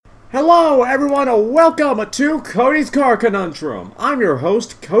Hello, everyone, and welcome to Cody's Car Conundrum. I'm your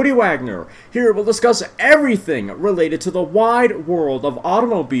host, Cody Wagner. Here we'll discuss everything related to the wide world of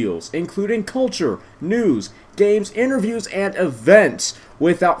automobiles, including culture, news, games, interviews, and events.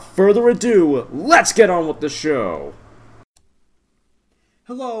 Without further ado, let's get on with the show.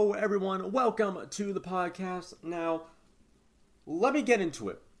 Hello, everyone, welcome to the podcast. Now, let me get into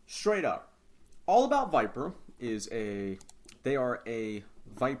it, straight up. All About Viper they are a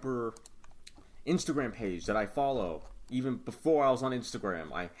Viper Instagram page that I follow. Even before I was on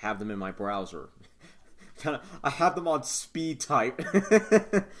Instagram, I have them in my browser. I have them on speed type.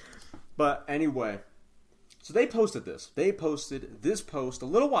 But anyway, so they posted this. They posted this post a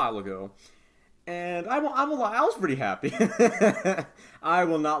little while ago, and I was pretty happy. I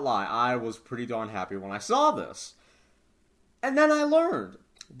will not lie. I was pretty darn happy when I saw this. And then I learned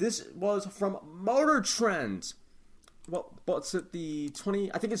this was from Motor Trends. Well, what's it?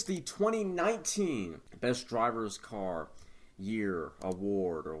 I think it's the 2019 Best Driver's Car Year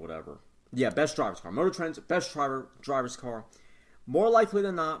Award or whatever. Yeah, Best Driver's Car. Motor Trend's Best Driver's Car. More likely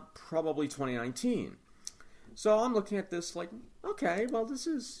than not, probably 2019. So I'm looking at this like, okay, well, this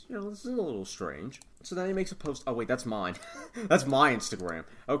is a little strange. So then he makes a post. Oh, wait, that's mine. That's my Instagram.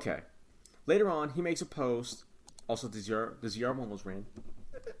 Okay. Later on, he makes a post. Also, the ZR one was ran.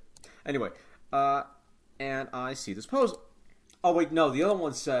 Anyway, and I see this post. Oh, wait, no, the other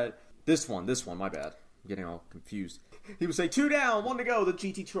one said, this one, my bad. I'm getting all confused. He would say, 2 down, 1 to go, the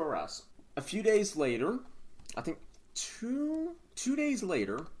GT2 RS. A few days later, I think two days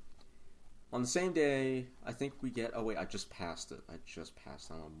later, on the same day, I think we get, oh wait, I just passed it. I'm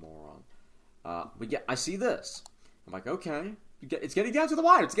a moron. I see this. I'm like, okay, it's getting down to the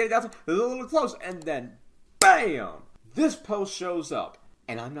wire. It's a little close. And then, bam! This post shows up.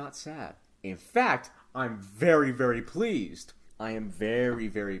 And I'm not sad. In fact, I'm very, very pleased. I am very,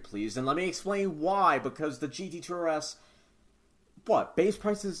 very pleased. And let me explain why. Because the GT2 RS, base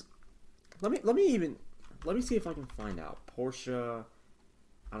prices, let me see if I can find out. Porsche,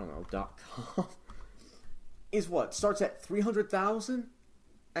 I don't know, .com is starts at $300,000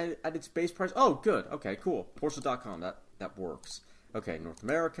 at its base price. Oh, good. Okay, cool. Porsche.com, that works. Okay, North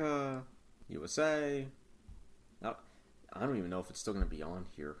America, USA. I don't even know if it's still going to be on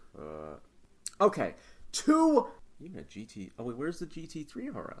here. Okay, even a GT. Oh wait, where's the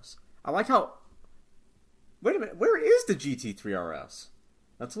GT3 RS? I like how. Wait a minute, where is the GT3 RS?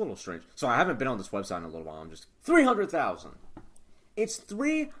 That's a little strange. So I haven't been on this website in a little while. I'm just 300,000. It's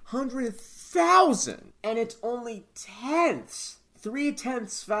 300,000, and it's only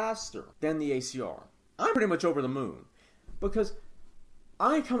 3/10 faster than the ACR. I'm pretty much over the moon because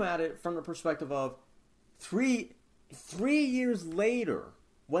I come at it from the perspective of three years later,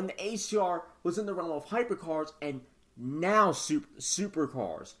 when the ACR was in the realm of hypercars, and now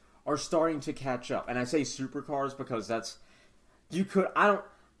supercars are starting to catch up. And I say supercars because I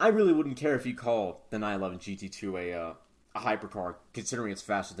really wouldn't care if you call the 911 GT2 a hypercar, considering it's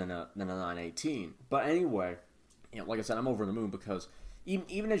faster than a 918. But anyway, like I said, I'm over the moon because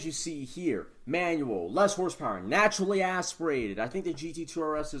even as you see here, manual, less horsepower, naturally aspirated. I think the GT2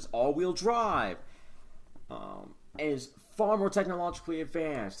 RS is all-wheel drive. Is far more technologically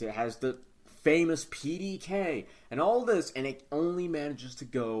advanced. It has the famous PDK and all this, and it only manages to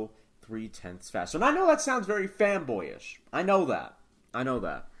go 3/10 faster. And I know that sounds very fanboyish. I know that.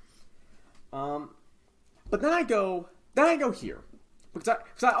 But then I go here because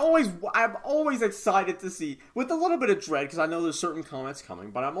I'm always excited to see, with a little bit of dread, because I know there's certain comments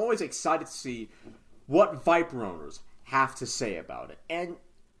coming, but I'm always excited to see what Viper owners have to say about it. And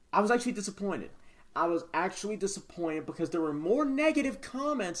I was actually disappointed. Because there were more negative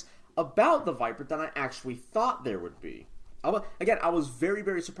comments about the Viper than I actually thought there would be. I was very,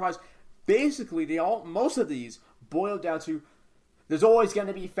 very surprised. Basically, most of these boiled down to, there's always going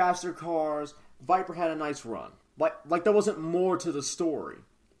to be faster cars. Viper had a nice run. Like there wasn't more to the story.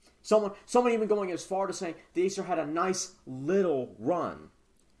 Someone even going as far to saying the Acer had a nice little run.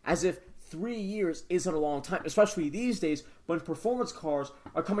 As if 3 years isn't a long time, especially these days when performance cars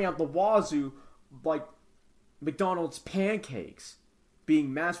are coming out the wazoo, like McDonald's pancakes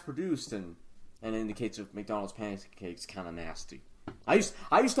being mass-produced, and indicates of McDonald's pancakes kind of nasty. I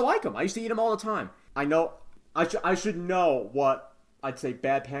used to like them. I used to eat them all the time. I know I should know what I'd say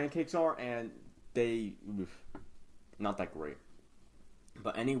bad pancakes are, and they not that great.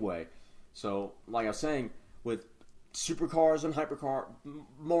 But anyway, so like I was saying, with supercars and hypercar,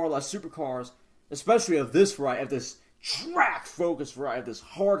 more or less supercars, especially of this variety, of this track-focused variety, this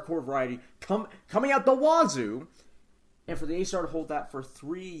hardcore variety, coming out the wazoo, and for the ACR to hold that for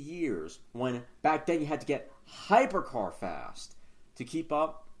 3 years, when back then you had to get hypercar fast to keep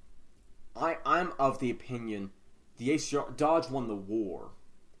up, I'm of the opinion the ACR Dodge won the war.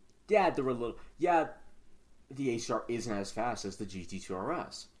 Yeah, the ACR isn't as fast as the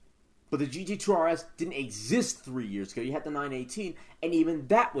GT2RS. But the GT2RS didn't exist 3 years ago. You had the 918, and even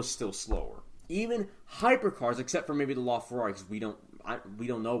that was still slower. Even hypercars, except for maybe the LaFerrari, because we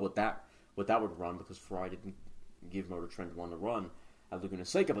don't know what that would run, because Ferrari didn't give Motor Trend one to run at Laguna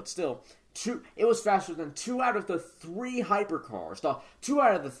Seca. But still, it was faster than 2 out of the 3 hypercars. 2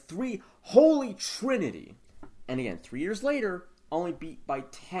 out of the 3 Holy Trinity. And again, 3 years later, only beat by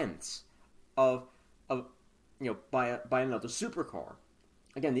tenths of by another supercar.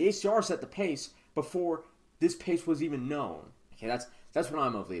 Again, the ACR set the pace before this pace was even known. Okay, that's what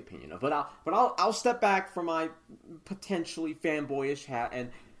I'm of the opinion of. But I'll step back from my potentially fanboyish hat,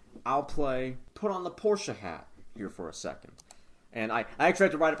 and I'll put on the Porsche hat here for a second. And I actually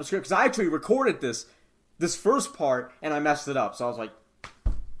had to write up a script because I actually recorded this first part and I messed it up. So I was like,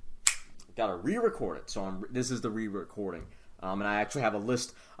 gotta re-record it. So this is the re-recording. And I actually have a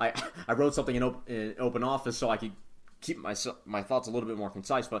list. I wrote something in Open Office so I could keep my thoughts a little bit more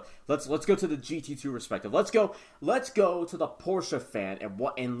concise. But let's go to the GT2 perspective. Let's go to the Porsche fan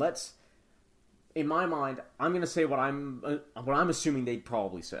and let's. In my mind, I'm gonna say what I'm assuming they'd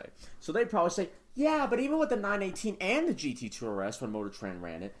probably say. So they'd probably say, yeah, but even with the 918 and the GT2RS when Motor Trend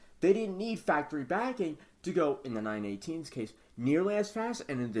ran it, they didn't need factory backing to go, in the 918's case, nearly as fast,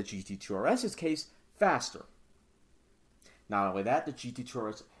 and in the GT2RS's case, faster. Not only that, the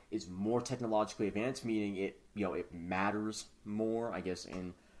GT2RS is more technologically advanced, meaning it matters more, I guess,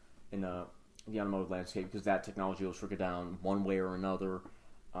 in the automotive landscape, because that technology will trickle down one way or another.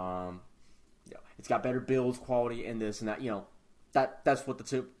 It's got better build quality and this and that. That's what the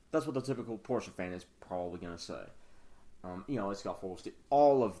typical Porsche fan is probably gonna say. It's got full steam,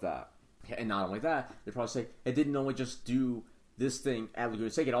 all of that, and not only that, they probably say it didn't only just do this thing at Laguna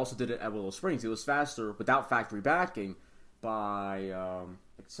Seca, it also did it at Willow Springs. It was faster without factory backing by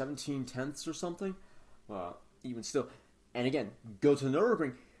 17 tenths or something. Even still, and again, go to the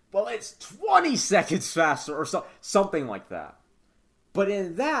Nürburgring. Well, it's 20 seconds faster or something like that. But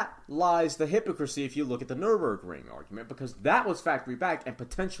in that lies the hypocrisy if you look at the Nürburgring argument, because that was factory backed and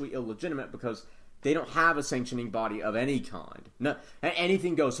potentially illegitimate because they don't have a sanctioning body of any kind. No,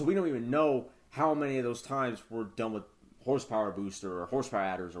 anything goes. So we don't even know how many of those times were done with horsepower booster or horsepower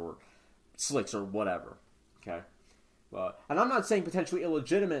adders or slicks or whatever. Okay, and I'm not saying potentially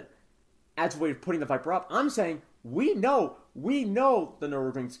illegitimate as a way of putting the Viper up. I'm saying we know the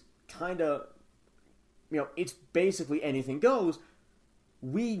Nürburgring's kind of, it's basically anything goes.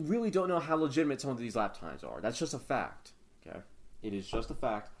 We really don't know how legitimate some of these lap times are. That's just a fact. Okay, it is just a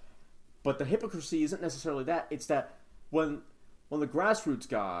fact. But the hypocrisy isn't necessarily that. It's that when the grassroots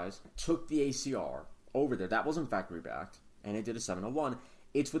guys took the ACR over there, that wasn't factory backed, and it did a 701.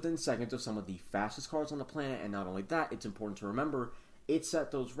 It's within seconds of some of the fastest cars on the planet, and not only that, it's important to remember it set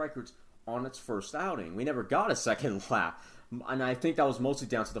those records on its first outing. We never got a second lap, and I think that was mostly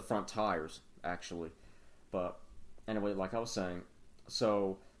down to the front tires, actually. But anyway, like I was saying.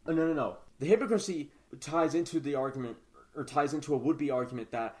 So, no. The hypocrisy ties into the argument, or ties into a would-be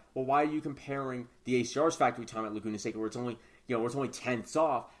argument that, well, why are you comparing the ACR's factory time at Laguna Seca where it's only tenths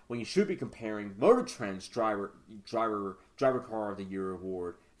off, when you should be comparing Motor Trend's driver car of the year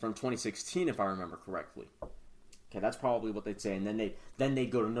award from 2016, if I remember correctly. Okay, that's probably what they'd say, and then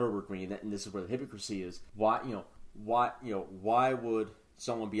they'd go to Nürburgring, and this is where the hypocrisy is. Why would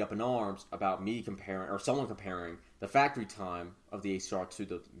someone be up in arms about me comparing, or someone comparing the factory time of the ACR to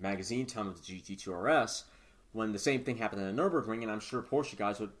the magazine time of the GT2RS, when the same thing happened in the Nürburgring, and I'm sure Porsche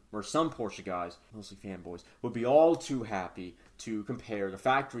guys some Porsche guys, mostly fanboys, would be all too happy to compare the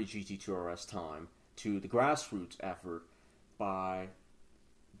factory GT2RS time to the grassroots effort by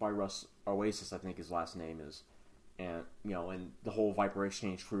Russ Oasis, I think his last name is, and and the whole Viper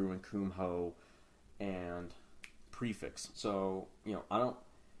Exchange crew and Kumho and Prefix. So I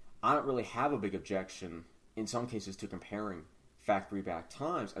don't really have a big objection in some cases to comparing factory back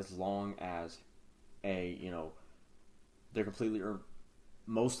times, as long as they're completely or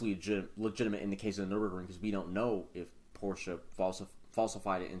mostly legitimate in the case of the Nürburgring, because we don't know if Porsche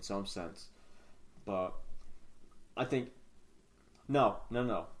falsified it in some sense. But I think no.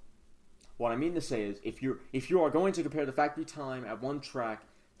 What I mean to say is, if you are going to compare the factory time at one track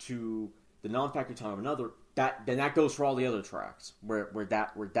to the non-factory time of another, then that goes for all the other tracks where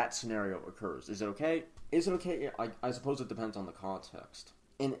that scenario occurs. Is it okay? Is it okay? I suppose it depends on the context.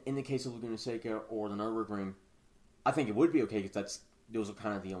 In the case of Laguna Seca or the Nürburgring, I think it would be okay because those are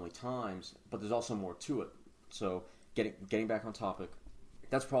kind of the only times. But there's also more to it. So getting back on topic,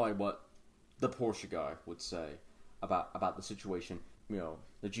 that's probably what the Porsche guy would say about the situation.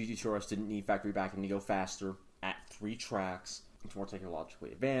 the GT2RS didn't need factory backing to go faster at 3 tracks. It's more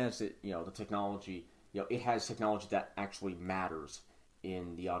technologically advanced. The technology, it has technology that actually matters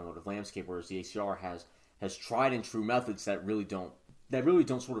in the automotive landscape, whereas the ACR has tried and true methods that really don't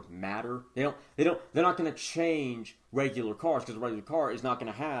sort of matter. They're not going to change regular cars, because a regular car is not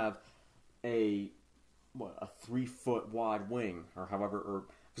going to have a 3-foot wide wing, or however,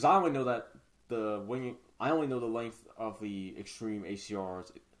 because I only know that I only know the length of the Extreme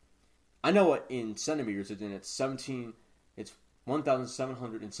ACRs. I know it in centimeters, and it's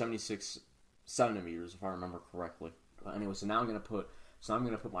 1,776 centimeters, if I remember correctly. Anyway, so now I'm gonna put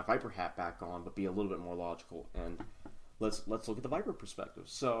my Viper hat back on, but be a little bit more logical, and let's look at the Viper perspective.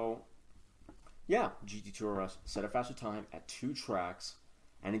 So, yeah, GT2RS set a faster time at 2 tracks,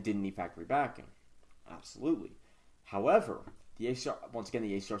 and it didn't need factory backing. Absolutely. However, the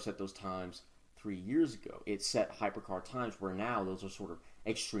ACR set those times 3 years ago. It set hypercar times, where now those are sort of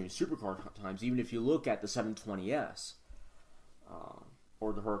extreme supercar times. Even if you look at the 720S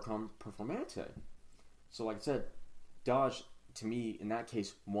or the Huracan Performante. So, like I said, Dodge, to me, in that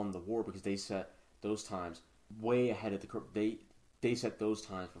case, won the war, because they set those times way ahead of the curve. They set those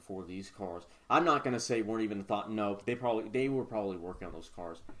times before these cars. I'm not going to say weren't even thought. No, they were probably working on those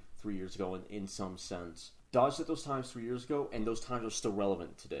cars 3 years ago in some sense. Dodge set those times 3 years ago, and those times are still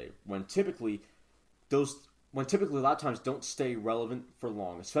relevant today. When typically lap times don't stay relevant for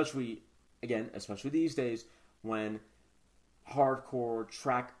long, especially these days, when hardcore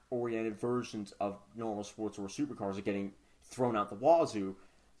track-oriented versions of normal sports or supercars are getting thrown out the wazoo.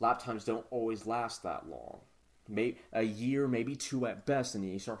 Lap times don't always last that long. Maybe a year, maybe 2 at best, and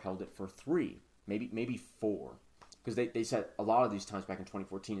the ACR held it for 3, maybe 4. Because they set a lot of these times back in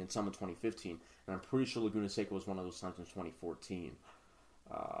 2014 and some in 2015, and I'm pretty sure Laguna Seca was one of those times in 2014.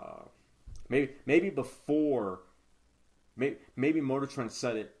 Maybe before, maybe Motor Trend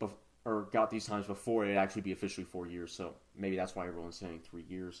set it or got these times before it actually be officially 4 years. So maybe that's why everyone's saying 3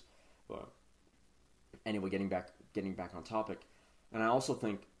 years. But anyway, getting back on topic, and I also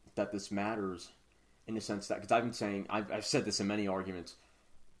think that this matters in the sense that, because I've said this in many arguments.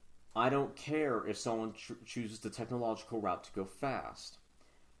 I don't care if someone chooses the technological route to go fast.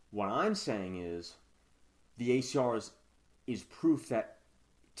 What I'm saying is the ACR is proof that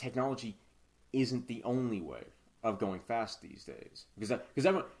technology isn't the only way of going fast these days. Because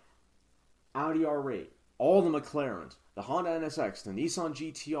everyone, Audi R8, all the McLarens, the Honda NSX, the Nissan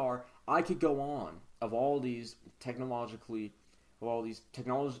GTR, I could go on of all these technology-laden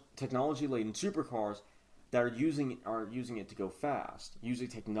supercars that are using it to go fast, using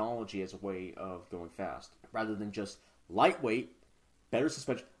technology as a way of going fast, rather than just lightweight, better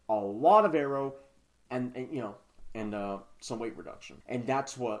suspension, a lot of aero, and some weight reduction. And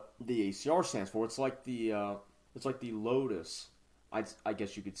that's what the ACR stands for. It's like the Lotus, I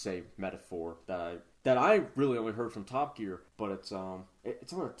guess you could say, metaphor that I really only heard from Top Gear, but it's on a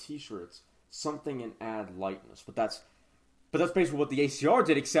T-shirt. It's something and add lightness, but that's basically what the ACR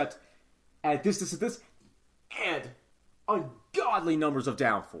did, except add this, and ungodly numbers of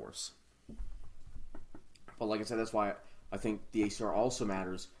downforce. But like I said, that's why I think the ACR also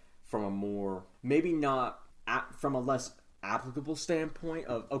matters from a more, maybe not from a less applicable standpoint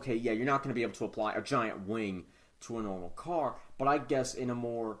of, okay, yeah, you're not going to be able to apply a giant wing to a normal car, but I guess in a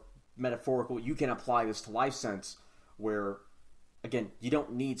more metaphorical, you can apply this to life sense, where, again, you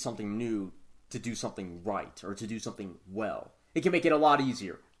don't need something new to do something right, or to do something well. It can make it a lot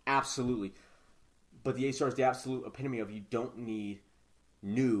easier, absolutely. But the ACR is the absolute epitome of, you don't need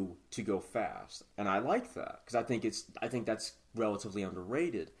new to go fast. And I like that, because I think that's relatively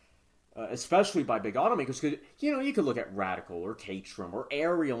underrated. Especially by big automakers, because, you could look at Radical or Caterham or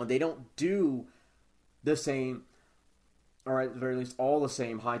Ariel, and they don't do the same, or at the very least, all the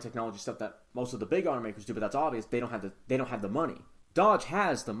same high technology stuff that most of the big automakers do. But that's obvious; they don't have the money. Dodge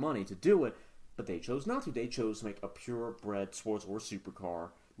has the money to do it, but they chose not to. They chose to make a purebred sports or supercar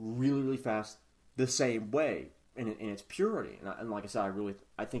really, really fast, the same way in its purity. And like I said,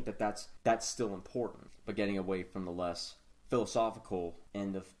 I think that's still important. But getting away from the less philosophical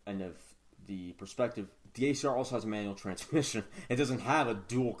end of the perspective, the ACR also has a manual transmission. It doesn't have a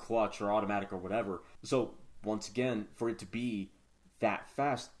dual clutch or automatic or whatever. So once again, for it to be that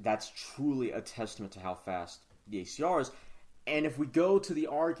fast, that's truly a testament to how fast the ACR is. And if we go to the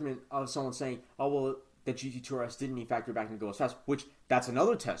argument of someone saying, oh, well, the GT2RS didn't need factory backing to go as fast, which that's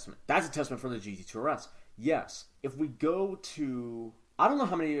another testament. That's a testament for the GT2RS. Yes. If we go to, I don't know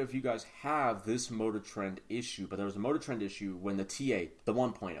how many of you guys have this Motor Trend issue, but there was a Motor Trend issue when the TA, the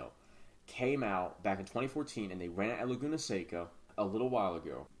 1.0, came out back in 2014, and they ran it at Laguna Seca a little while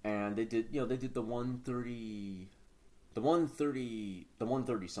ago. And they did the 130, the 130, the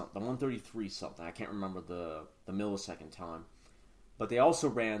 130 something, the 133 something. I can't remember the millisecond time. But they also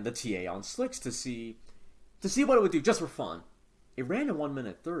ran the TA on slicks to see what it would do just for fun. It ran in 1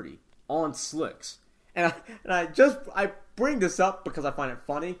 minute 30 on slicks. And I bring this up because I find it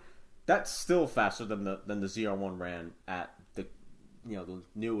funny. That's still faster than the ZR1 ran at the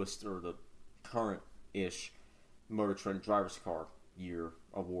newest or the current-ish Motor Trend Drivers Car Year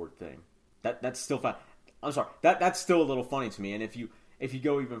award thing. That's still fast. I'm sorry. That's still a little funny to me. And if you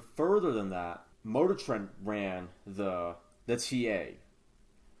go even further than that, Motor Trend ran the TA.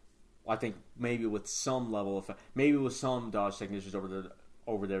 I think maybe with some level of maybe with some Dodge technicians over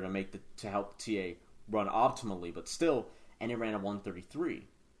there to help TA run optimally, but still, and it ran a 133.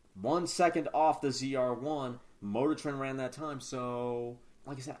 1 second off the ZR1. Motor Trend ran that time. So,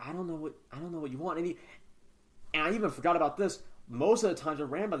 like I said, I don't know what you want. And I even forgot about this. Most of the times it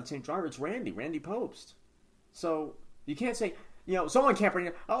ran by the same driver. It's Randy Pobst. So you can't say, someone can't bring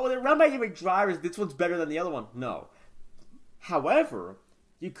it. Oh, they're run by different drivers. This one's better than the other one. No. However,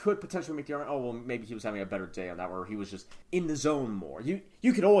 you could potentially make the argument, oh, well, maybe he was having a better day on that, or he was just in the zone more.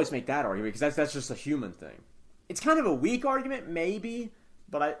 You could always make that argument, because that's just a human thing. It's kind of a weak argument, maybe,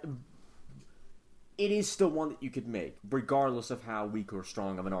 but it is still one that you could make, regardless of how weak or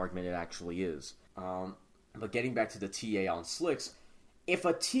strong of an argument it actually is. But getting back to the TA on slicks, if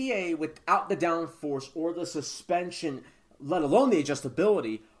a TA without the downforce or the suspension, let alone the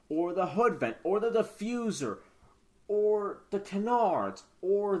adjustability, or the hood vent, or the diffuser, or the canards,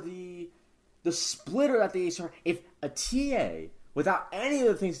 or the splitter that the ACR, if a TA, without any of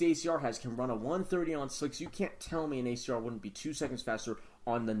the things the ACR has, can run a 130 on slicks, you can't tell me an ACR wouldn't be 2 seconds faster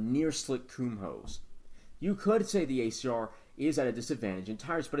on the near slick Coom hose. You could say the ACR is at a disadvantage in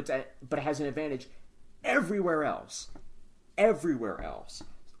tires, but it has an advantage everywhere else. Everywhere else.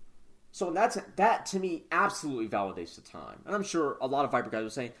 So that to me absolutely validates the time. And I'm sure a lot of Viper guys are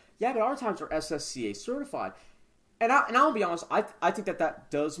saying, yeah, but our times are SSCA certified. And I'll be honest, I think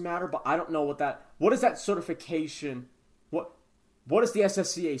that does matter, but I don't know what is that certification, what does the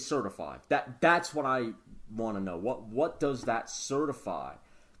SSCA certify? That's what I want to know. What does that certify?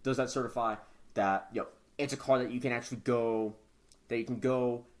 Does that certify that, it's a car that you can actually go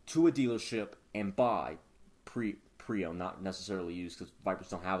to a dealership and buy pre-owned, not necessarily used, because Vipers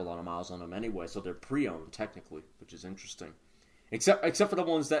don't have a lot of miles on them anyway, so they're pre-owned technically, which is interesting. Except for the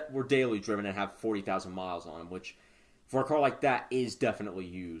ones that were daily driven and have 40,000 miles on them, which for a car like that is definitely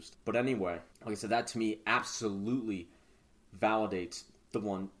used. But anyway, like I said, that to me absolutely validates the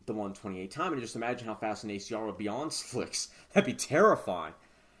 128 time. And just imagine how fast an ACR would be on slicks. That'd be terrifying.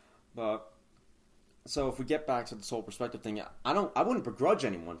 But so if we get back to this whole perspective thing, I wouldn't begrudge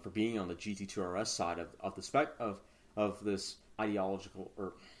anyone for being on the GT2 RS side of this ideological,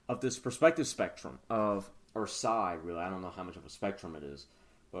 or of this perspective spectrum or side, really. I don't know how much of a spectrum it is,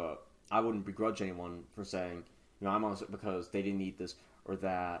 but I wouldn't begrudge anyone for saying, I'm on it because they didn't need this or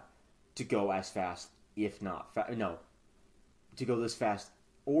that to go as fast, if not to go this fast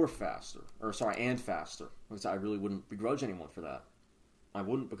or faster, and faster. Because I really wouldn't begrudge anyone for that. I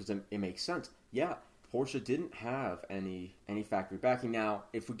wouldn't, because it makes sense. Yeah, Porsche didn't have any factory backing. Now,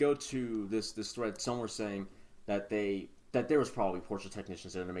 if we go to this thread, some were saying that there was probably Porsche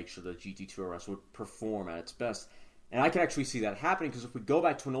technicians there to make sure the GT2 RS would perform at its best. And I can actually see that happening, because if we go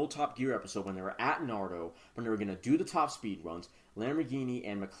back to an old Top Gear episode when they were at Nardo, when they were going to do the top speed runs, Lamborghini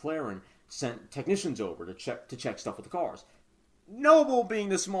and McLaren sent technicians over to check stuff with the cars. Noble, being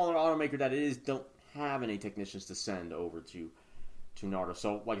the smaller automaker that it is, don't have any technicians to send over to Nardo.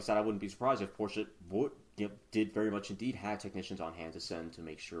 So, like I said, I wouldn't be surprised if Porsche did very much indeed have technicians on hand to send to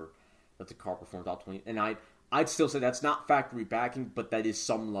make sure that the car performed optimally. And I'd still say that's not factory backing, but that is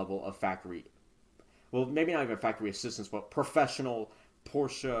some level of factory. Well, maybe not even factory assistance, but professional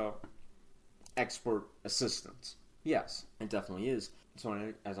Porsche expert assistance. Yes, it definitely is.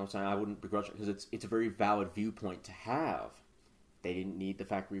 So, as I'm saying, I wouldn't begrudge it, because it's a very valid viewpoint to have. They didn't need the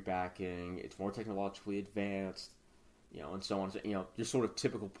factory backing. It's more technologically advanced, and so on. Your sort of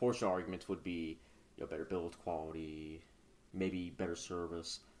typical Porsche arguments would be, better build quality, maybe better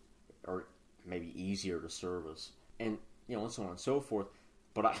service, or maybe easier to service, and and so on and so forth.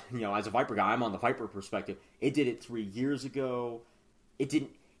 But as a Viper guy, I'm on the Viper perspective. It did it 3 years ago. It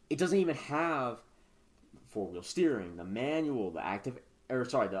doesn't even have 4-wheel steering, the manual, the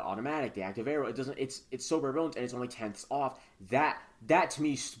automatic, the active aero. It doesn't. It's so bare bones, and it's only tenths off. That to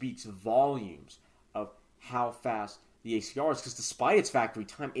me speaks volumes of how fast the ACR is, because despite its factory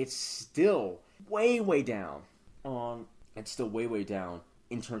time, it's still way down It's still way down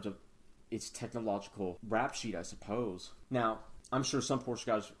in terms of its technological rap sheet, I suppose. Now, I'm sure some Porsche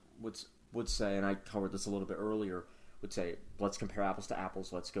guys would say, and I covered this a little bit earlier, would say, let's compare apples to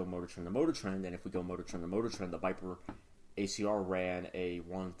apples. Let's go Motor Trend to Motor Trend. And if we go Motor Trend to Motor Trend, the Viper ACR ran a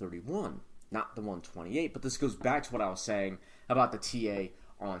 131, not the 128. But this goes back to what I was saying about the TA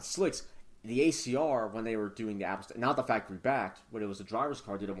on slicks. The ACR, when they were doing the apples, not the factory backed, when it was a driver's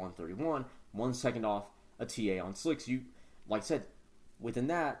car, did a 131, 1 second off a TA on slicks. You, like I said, within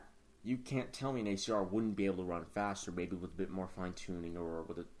that, you can't tell me an ACR wouldn't be able to run faster, maybe with a bit more fine tuning, or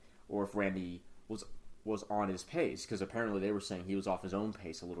if Randy was on his pace, because apparently they were saying he was off his own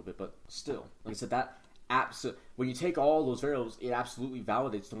pace a little bit, but still, like I said, that when you take all those variables, it absolutely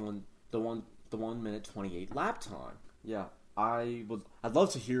validates the 1 minute 28 lap time. Yeah, I'd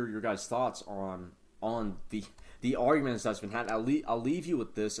love to hear your guys' thoughts on the arguments that's been had. I'll leave you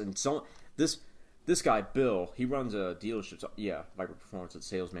with this, and so this guy Bill, he runs a dealership. So, yeah, Viper Performance, at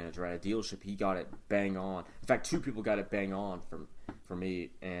sales manager at a dealership. He got it bang on. In fact, 2 people got it bang on for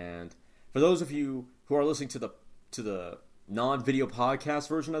me. And for those of you who are listening to the non-video podcast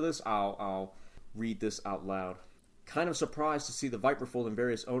version of this, I'll read this out loud. Kind of surprised to see the Viper fold and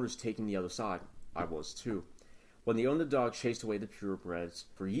various owners taking the other side. I was too. When the underdog chased away the purebreds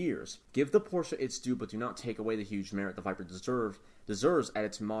for years. Give the Porsche its due, but do not take away the huge merit the Viper deserves at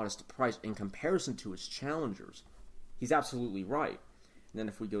its modest price in comparison to its challengers. He's absolutely right. And then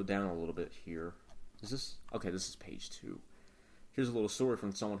if we go down a little bit here, this is page 2. Here's a little story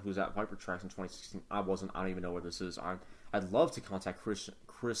from someone who was at Viper Tracks in 2016. I don't even know where this is. I'd love to contact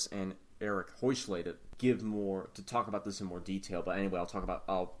Chris and Eric Heuschle to talk about this in more detail. But anyway,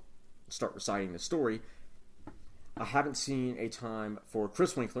 I'll start reciting the story. I haven't seen a time for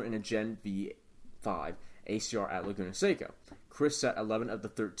Chris Winkler in a Gen V5 ACR at Laguna Seca. Chris set 11 of the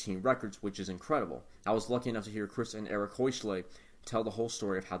 13 records, which is incredible. I was lucky enough to hear Chris and Eric Heuschle tell the whole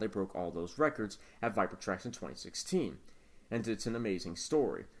story of how they broke all those records at Viper Tracks in 2016. And it's an amazing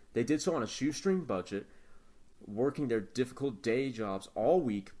story. They did so on a shoestring budget, working their difficult day jobs all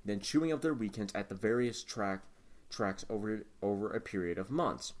week, then chewing up their weekends at the various tracks over a period of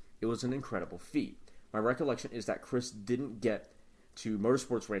months. It was an incredible feat. My recollection is that Chris didn't get to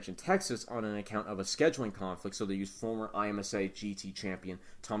Motorsports Ranch in Texas on an account of a scheduling conflict, so they used former IMSA GT champion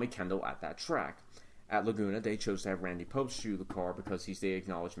Tommy Kendall at that track. At Laguna, they chose to have Randy Pope shoe the car because he's the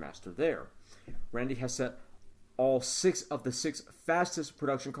acknowledged master there. Randy has set all 6 of the 6 fastest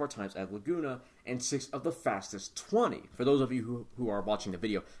production car times at Laguna and 6 of the fastest 20. For those of you who are watching the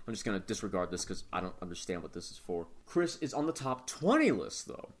video, I'm just going to disregard this because I don't understand what this is for. Chris is on the top 20 list,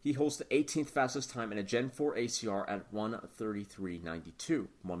 though. He holds the 18th fastest time in a Gen 4 ACR at 1:33.92,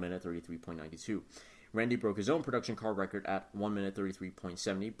 1 minute 33.92. Randy broke his own production car record at 1 minute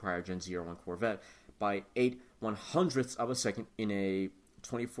 33.70 prior Gen Z01 Corvette by 8/100ths of a second in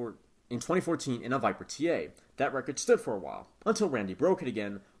 2014 in a Viper TA. That record stood for a while, until Randy broke it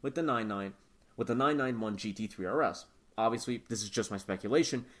again with the 991 GT3 RS. Obviously, this is just my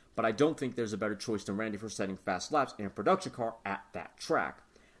speculation, but I don't think there's a better choice than Randy for setting fast laps in a production car at that track.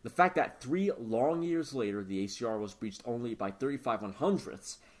 The fact that 3 long years later, the ACR was breached only by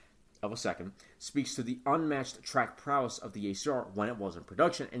 35/100ths of a second speaks to the unmatched track prowess of the ACR when it was in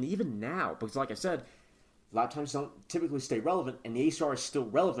production, and even now, because like I said, lap times don't typically stay relevant, and the ACR is still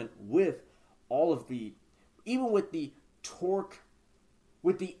relevant with all of even with the torque,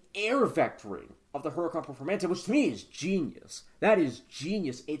 with the air vectoring of the Huracan Performante, which to me is genius. That is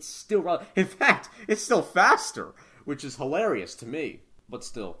genius. It's still relevant. In fact, it's still faster, which is hilarious to me. But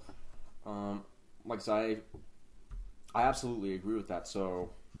still, like I said, I absolutely agree with that.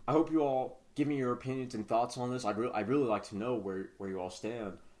 So I hope you all give me your opinions and thoughts on this. I'd really like to know where you all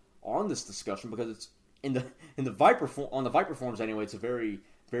stand on this discussion, because it's in the Viper on the Viper forums anyway. It's a very,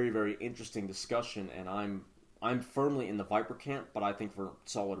 very, very interesting discussion, and I'm firmly in the Viper camp, but I think for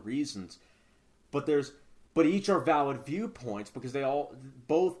solid reasons. But each are valid viewpoints, because they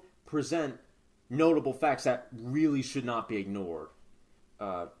both present notable facts that really should not be ignored.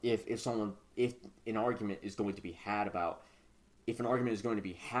 If an argument is going to be had about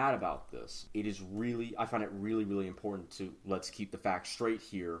this, I find it really, really important to let's keep the facts straight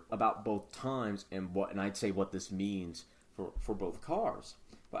here about both times and I'd say what this means for both cars.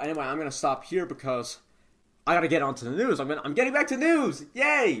 But anyway, I'm going to stop here because I got to get on to the news. I'm getting back to news.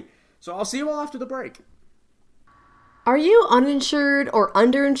 Yay! So I'll see you all after the break. Are you uninsured or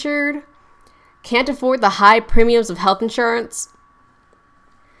underinsured? Can't afford the high premiums of health insurance?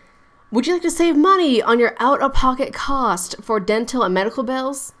 Would you like to save money on your out-of-pocket cost for dental and medical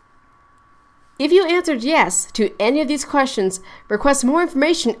bills? If you answered yes to any of these questions, request more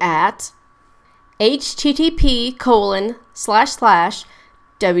information at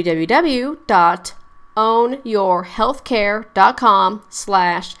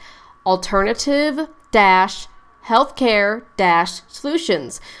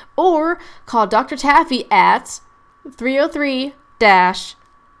healthcare-solutions, or call Dr. Taffy at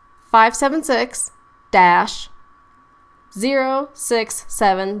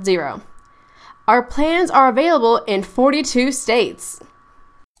 303-576-0670. Our plans are available in 42 states.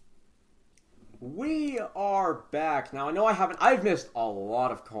 We are back. Now, I know I've missed a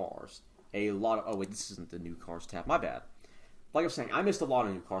lot of cars. Oh wait, this isn't the new cars tab. My bad. Like I was saying, I missed a lot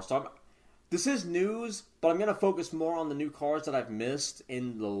of new cars. So this is news, but I'm going to focus more on the new cars that I've missed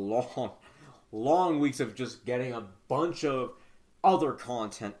in the long weeks of just getting a bunch of other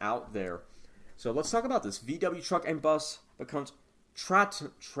content out there. So let's talk about this. VW Truck and Bus becomes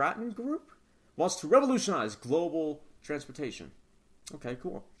Traton Group wants to revolutionize global transportation. Okay,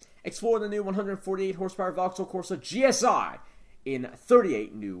 cool. Explore the new 148 horsepower Vauxhall Corsa GSI in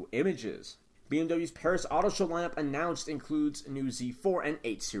 38 new images. BMW's Paris Auto Show lineup announced includes new Z4 and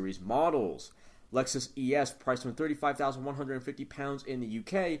 8 Series models. Lexus ES priced from £35,150 in the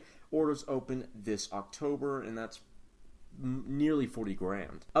UK. Orders open this October, and that's nearly 40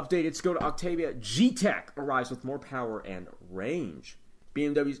 grand. Updated Skoda Octavia G-Tech arrives with more power and range.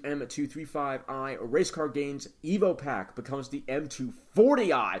 BMW's M235i race car gains Evo Pack becomes the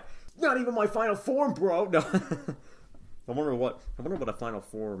M240i. Not even my final form, bro. No. I wonder what a final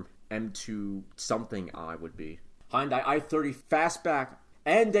form M2 something I would be. Hyundai i30 Fastback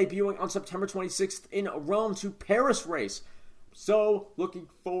and debuting on September 26th in Rome to Paris race. So looking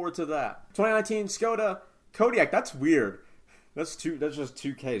forward to that. 2019 Skoda Kodiaq. That's weird. That's just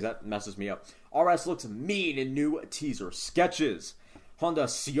 2 Ks. That messes me up. RS looks mean in new teaser sketches. Honda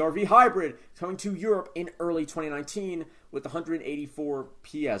CR-V Hybrid coming to Europe in early 2019 with 184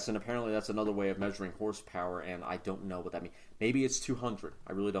 PS, and apparently that's another way of measuring horsepower, and I don't know what that means. Maybe it's 200.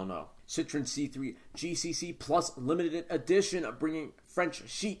 I really don't know. Citroen C3 GCC Plus Limited Edition bringing French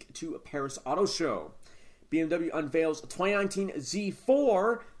chic to Paris Auto Show. BMW unveils 2019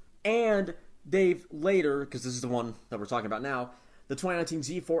 Z4, and they've later, because this is the one that we're talking about now, the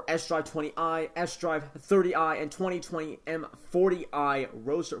 2019 Z4 S-Drive 20i, S-Drive 30i, and 2020 M40i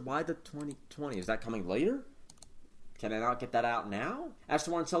Roadster. Why the 2020? Is that coming later? Can I not get that out now?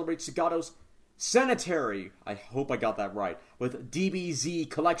 Aston Martin celebrates Zagato's Sanitary. I hope I got that right. With DBZ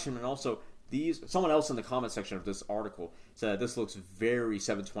collection, and also someone else in the comment section of this article said this looks very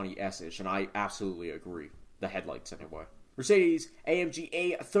 720S-ish, and I absolutely agree. The headlights, anyway. Mercedes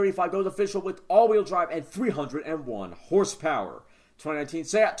AMG A35 goes official with all-wheel drive and 301 horsepower. 2019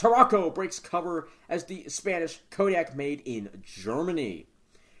 Seat Tarraco breaks cover as the Spanish Kodiaq made in Germany.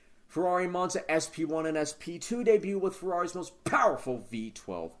 Ferrari Monza SP1 and SP2 debut with Ferrari's most powerful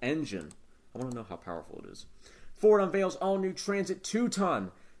V12 engine. I want to know how powerful it is. Ford unveils all-new Transit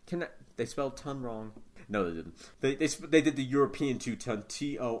 2-ton. They spelled ton wrong. No, they didn't. They did the European 2-ton,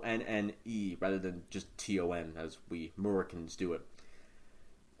 T-O-N-N-E, rather than just T-O-N, as we Americans do it.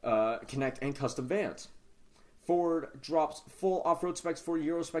 Connect and custom vans. Ford drops full off-road specs for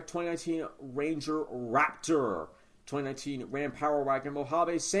Eurospec 2019 Ranger Raptor. 2019 Ram Power Wagon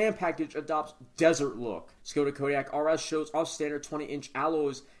Mojave Sam Package adopts desert look. Skoda Kodiaq RS shows off standard 20-inch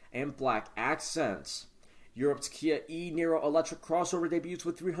alloys and black accents. Europe's Kia e-Niro electric crossover debuts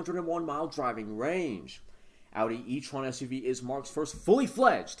with 301-mile driving range. Audi e-tron SUV is Mark's first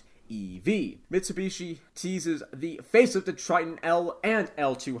fully-fledged EV. Mitsubishi teases the facelifted Triton L and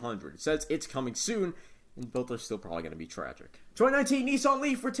L200. It says it's coming soon, and both are still probably going to be tragic. 2019 Nissan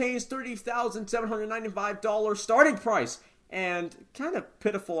Leaf retains $30,795 starting price and kind of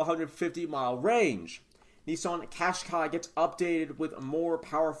pitiful 150-mile range. Nissan Qashqai gets updated with a more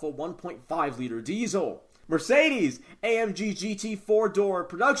powerful 1.5-liter diesel. Mercedes AMG GT 4-door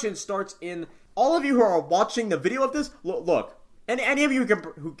production starts in... All of you who are watching the video of this, look. And any of you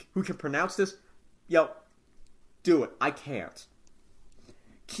who can pronounce this, yo, do it. I can't.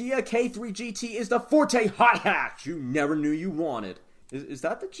 Kia K3 GT is the Forte hot hatch you never knew you wanted. Is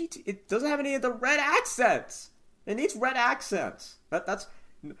that the GT? It doesn't have any of the red accents. It needs red accents. That's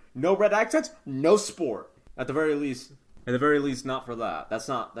no red accents, no sport. At the very least, not for that. That's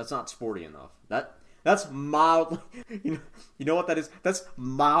not sporty enough. That's mildly, you know what that is? That's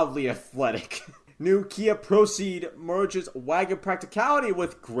mildly athletic. New Kia Proceed merges wagon practicality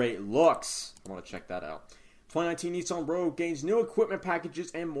with great looks. I want to check that out. 2019 Nissan Rogue gains new equipment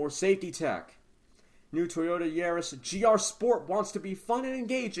packages and more safety tech. New Toyota Yaris GR Sport wants to be fun and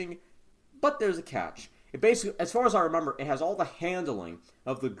engaging, but there's a catch. It basically, as far as I remember, it has all the handling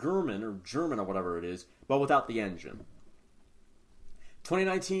of the German or whatever it is, but without the engine.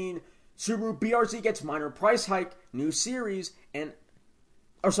 2019 Subaru BRZ gets minor price hike, new series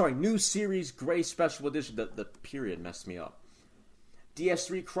Gray Special Edition. The period messed me up.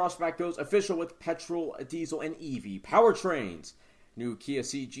 DS3 Crossback goes official with petrol, diesel, and EV powertrains. New Kia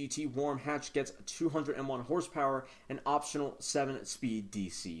Ceed GT warm hatch gets 201 horsepower and optional 7-speed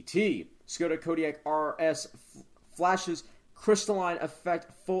DCT. Skoda Kodiaq RS flashes crystalline effect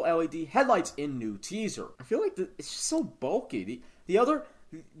full LED headlights in new teaser. I feel like it's just so bulky. The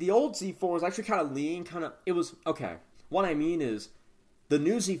old Z4 was actually kind of lean, it was, okay. What I mean is, the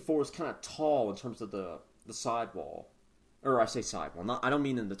new Z4 is kind of tall in terms of the sidewall. Or I say sidewall, I don't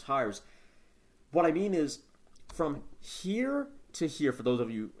mean in the tires. What I mean is, from here to here, for those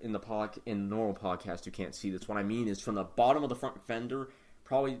of you in the normal podcast who can't see this, what I mean is from the bottom of the front fender,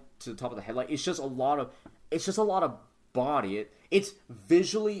 probably to the top of the headlight, it's just a lot of body. It's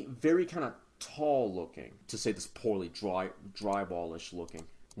visually very kind of tall looking, to say this poorly, dryballish looking.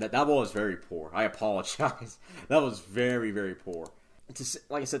 That was very poor. I apologize. That was very, very poor.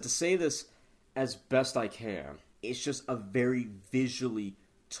 Like I said, to say this as best I can, it's just a very visually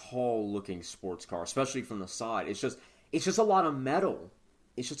tall looking sports car, especially from the side. It's just a lot of metal.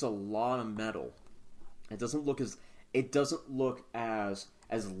 It's just a lot of metal. It doesn't look as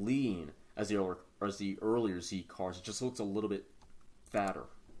lean as the earlier Z cars. It just looks a little bit fatter,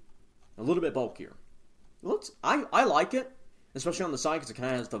 a little bit bulkier. I like it, especially on the side, because it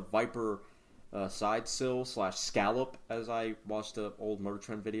kind of has the Viper side sill / scallop, as I watched the old Motor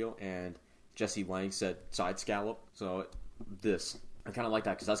Trend video, and Jesse Lang said side scallop. So I kind of like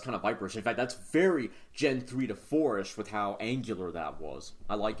that, because that's kind of Viperish. In fact, that's very Gen 3 to 4-ish with how angular that was.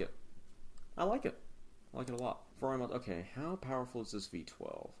 I like it. I like it a lot. Okay, how powerful is this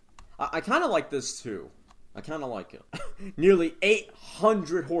V12? I kind of like this too. I kind of like it. Nearly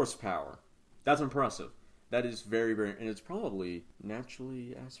 800 horsepower. That's impressive. That is very, very... And it's probably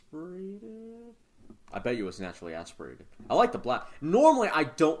naturally aspirated? I bet you it's naturally aspirated. I like the black. Normally, I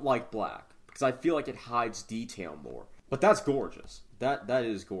don't like black, because I feel like it hides detail more. But that's gorgeous. That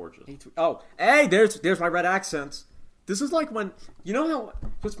is gorgeous. Oh, hey, there's my red accents. This is like when... You know how...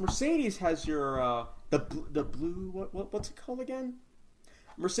 Because Mercedes has your... the blue... What's it called again?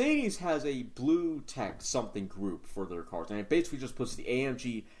 Mercedes has a blue tech something group for their cars, and it basically just puts the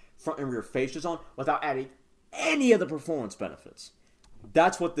AMG front and rear fascias on without adding any of the performance benefits.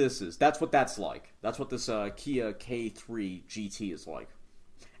 That's what this is. That's what that's like. That's what this Kia K3 GT is like.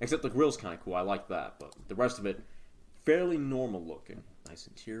 Except the grill's kind of cool. I like that, but the rest of it, fairly normal looking. Nice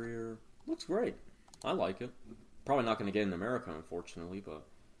interior. Looks great. I like it. Probably not going to get in America, unfortunately, but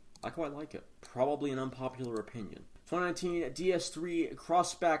I quite like it. Probably an unpopular opinion. 2019 DS3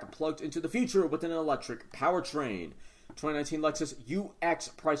 Crossback plugged into the future with an electric powertrain. 2019 Lexus UX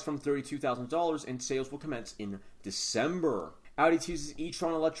priced from $32,000 and sales will commence in December. Audi teases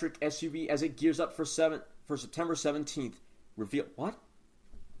e-tron electric SUV as it gears up for September 17th. Reveal... What?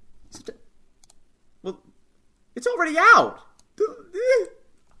 Well, it's already out!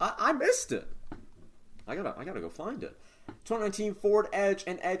 I missed it. I gotta go find it. 2019 Ford Edge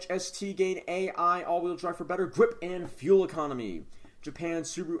and Edge ST gain AI all-wheel drive for better grip and fuel economy. Japan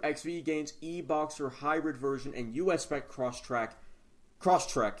Subaru XV gains e-Boxer hybrid version and US spec Crosstrek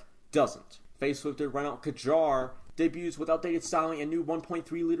doesn't. Facelifted Renault Kadjar debuts with updated styling and new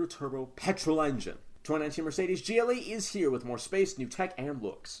 1.3-liter turbo petrol engine. 2019 Mercedes GLE is here with more space, new tech, and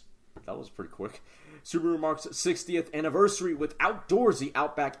looks. That was pretty quick. Subaru marks 60th anniversary with outdoorsy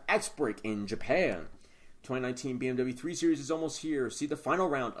Outback X-Brake in Japan. 2019 BMW 3 Series is almost here. See the final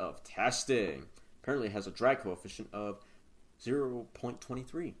round of testing. Apparently it has a drag coefficient of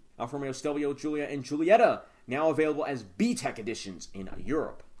 0.23. Alfa Romeo Stelvio, Giulia, and Giulietta now available as B-Tech editions in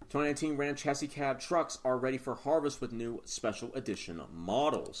Europe. 2019 Ram chassis cab trucks are ready for harvest with new special edition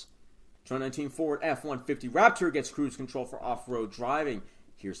models. 2019 Ford F-150 Raptor gets cruise control for off-road driving.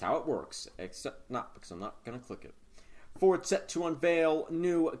 Here's how it works, except not because I'm not going to click it. Ford set to unveil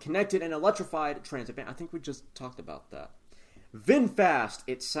new connected and electrified transit van. I think we just talked about that. VinFast.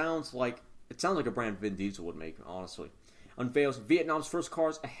 It sounds like a brand Vin Diesel would make, honestly. Unveils Vietnam's first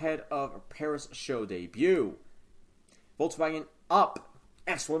cars ahead of Paris show debut. Volkswagen Up!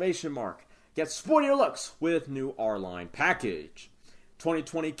 Exclamation mark. Gets sportier looks with new R-Line package.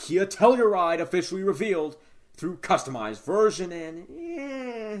 2020 Kia Telluride officially revealed through customized version,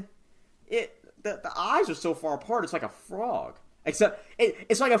 and the eyes are so far apart, it's like a frog. Except,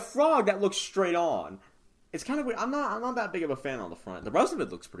 it's like a frog that looks straight on. It's kind of weird. I'm not that big of a fan on the front. The rest of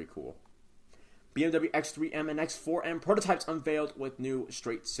it looks pretty cool. BMW X3M and X4M prototypes unveiled with new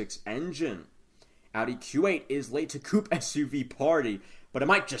straight-six engine. Audi Q8 is late to coupe SUV party, but it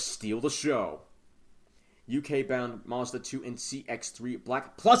might just steal the show. UK-bound Mazda 2 and CX-3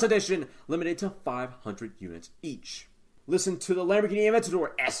 Black Plus Edition, limited to 500 units each. Listen to the Lamborghini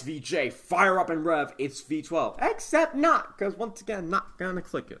Aventador SVJ fire up and rev its V12. Except not, because once again, not gonna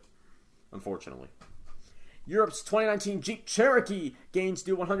click it, unfortunately. Europe's 2019 Jeep Cherokee gains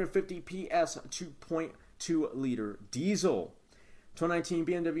new 150 PS 2.2-liter diesel. 2019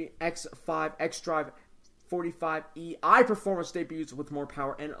 BMW X5 xDrive 45e performance debuts with more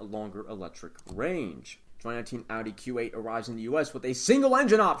power and a longer electric range. 2019 Audi Q8 arrives in the US with a single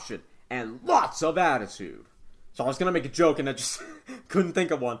engine option and lots of attitude. So I was going to make a joke and I just couldn't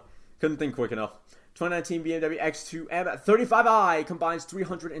think of one. Couldn't think quick enough. 2019 BMW X2 M35i combines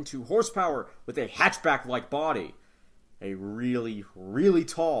 302 horsepower with a hatchback-like body. A really, really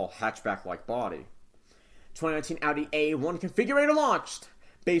tall hatchback-like body. 2019 Audi A1 configurator launched.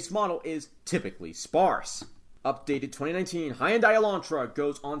 Base model is typically sparse. Updated 2019 Hyundai Elantra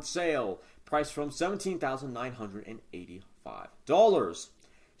goes on sale. Price from $17,985.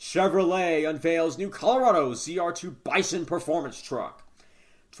 Chevrolet unveils new Colorado ZR2 Bison performance truck.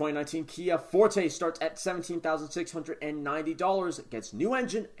 2019 Kia Forte starts at $17,690. It gets new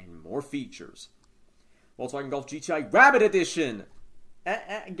engine and more features. Volkswagen Golf GTI Rabbit Edition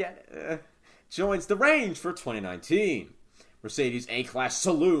joins the range for 2019. Mercedes A-Class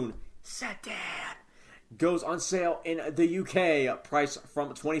Saloon Sedan goes on sale in the UK. Price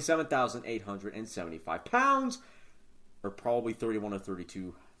from £27,875, or probably $31,000 or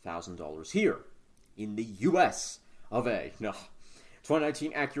 $32,000 here in the US of A. No.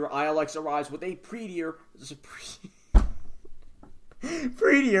 2019 Acura ILX arrives with a prettier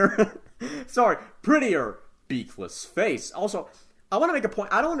beakless face. Also, I want to make a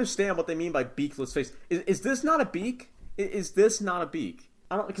point. I don't understand what they mean by beakless face. Is this not a beak? Is this not a beak?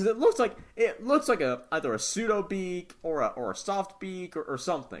 I don't, because it looks like either a pseudo beak or a soft beak or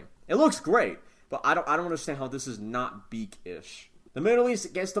something. It looks great, but I don't understand how this is not beak-ish. The Middle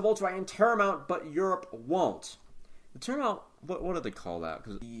East gets the Volkswagen Terramount, but Europe won't. The Terramount, what do they call that?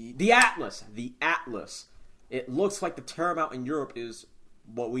 The Atlas. It looks like the Terramount in Europe is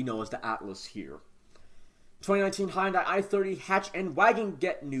what we know as the Atlas here. 2019 Hyundai i30 hatch and wagon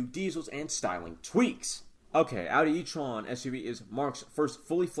get new diesels and styling tweaks. Okay, Audi e-tron SUV is Mark's first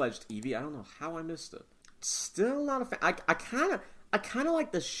fully fledged EV. I don't know how I missed it. Still not a fan. I kind of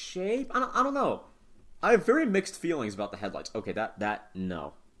like the shape. I don't know. I have very mixed feelings about the headlights. Okay,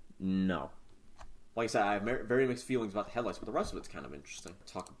 no. Like I said, I have very mixed feelings about the headlights, but the rest of it's kind of interesting.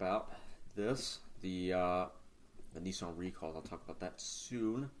 Talk about this, the Nissan recall. I'll talk about that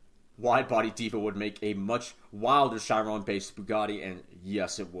soon. Wide-body Diva would make a much wilder Chiron-based Bugatti, and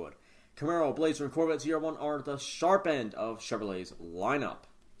yes, it would. Camaro, Blazer, and Corvette ZR1 are the sharp end of Chevrolet's lineup.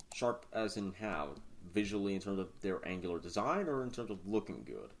 Sharp as in how? Visually in terms of their angular design, or in terms of looking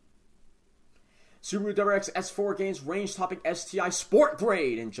good? Subaru WRX S4 gains range-topping STI Sport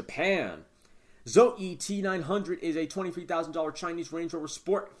Grade in Japan. Zoe T900 is a $23,000 Chinese Range Rover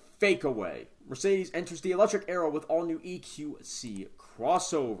Sport fakeaway. Mercedes enters the electric era with all-new EQC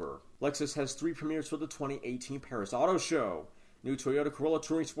crossover. Lexus has 3 premieres for the 2018 Paris Auto Show. New Toyota Corolla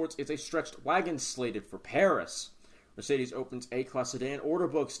Touring Sports is a stretched wagon slated for Paris. Mercedes opens A-Class sedan order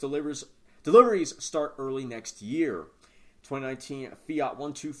books. Deliveries start early next year. 2019 Fiat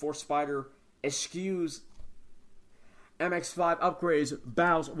 124 Spider eschews MX-5 upgrades,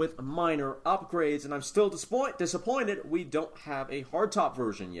 bows with minor upgrades, and I'm still disappointed we don't have a hardtop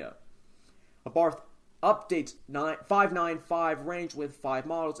version yet. Abarth updates 595 range with 5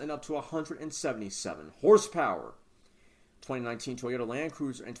 models and up to 177 horsepower. 2019 Toyota Land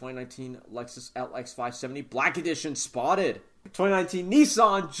Cruiser and 2019 Lexus LX 570 Black Edition spotted. 2019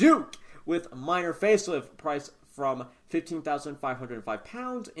 Nissan Juke with minor facelift, price from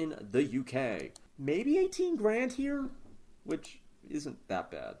 £15,505 in the UK. Maybe 18 grand here, which isn't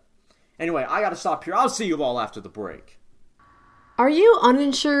that bad. Anyway, I gotta stop here. I'll see you all after the break. Are you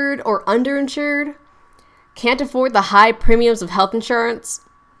uninsured or underinsured? Can't afford the high premiums of health insurance?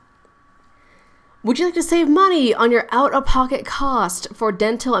 Would you like to save money on your out-of-pocket cost for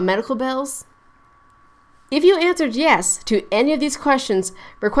dental and medical bills? If you answered yes to any of these questions,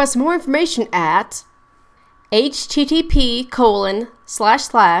 request more information at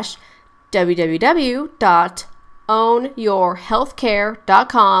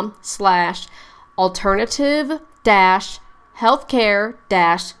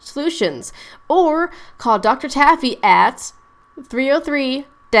or call Dr. Taffy at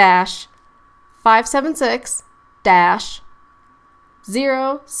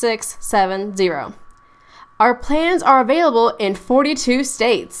 303-576-0670. Our plans are available in 42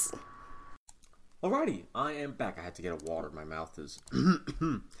 states. Alrighty, I am back. I had to get a water. My mouth is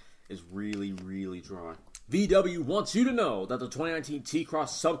really, really dry. VW wants you to know that the 2019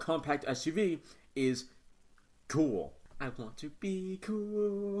 T-Cross subcompact SUV is cool. I want to be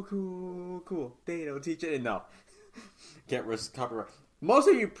cool, cool, cool. They don't teach it. No. Can't risk copyright. Most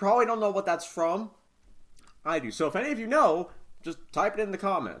of you probably don't know what that's from. I do. So if any of you know, just type it in the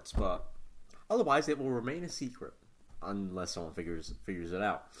comments. But otherwise, it will remain a secret. Unless someone figures it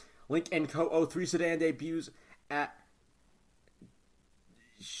out. Link & Co. 03 sedan debuts at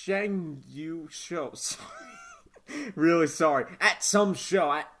Shangyu Show. Sorry. Really sorry. At some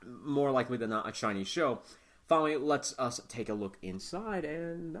show. More likely than not a Chinese show. Finally, lets us take a look inside,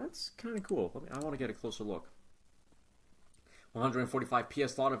 and that's kind of cool. I want to get a closer look. 145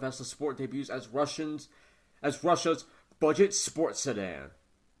 PS Lada Vesla Sport debuts as Russia's budget sports sedan.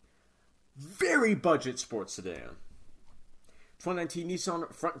 Very budget sports sedan. 2019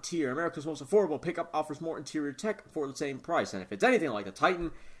 Nissan Frontier, America's most affordable pickup, offers more interior tech for the same price. And if it's anything like the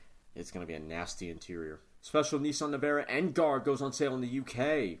Titan, it's going to be a nasty interior. Special Nissan Navara N-Guard goes on sale in the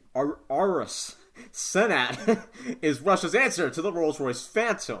UK. Aurus Senat is Russia's answer to the Rolls-Royce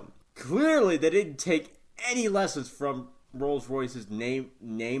Phantom. Clearly, they didn't take any lessons from Rolls-Royce's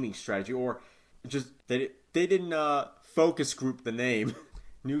naming strategy, or just they didn't focus group the name.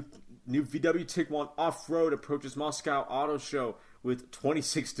 New VW Tiguan Off-Road approaches Moscow Auto Show with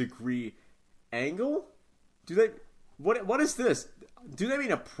 26-degree angle. What is this? Do they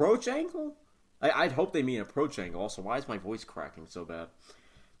mean approach angle? I'd hope they mean approach angle. Also, why is my voice cracking so bad?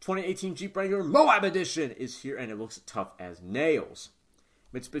 2018 Jeep Wrangler Moab Edition is here, and it looks tough as nails.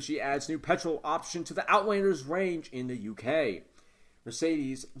 Mitsubishi adds new petrol option to the Outlander's range in the UK.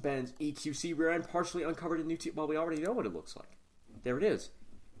 Mercedes-Benz EQC rear end partially uncovered in new well, we already know what it looks like. There it is.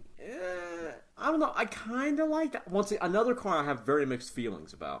 I don't know. I kind of like that. Once another car I have very mixed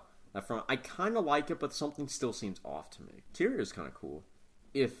feelings about. That front, I kind of like it, but something still seems off to me. Interior is kind of cool,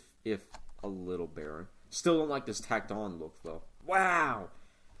 if a little barren. Still don't like this tacked on look though. Wow,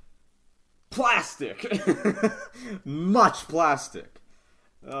 plastic, much plastic.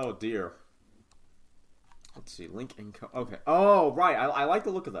 Oh dear. Let's see, Link & Co. Okay. Oh right, I like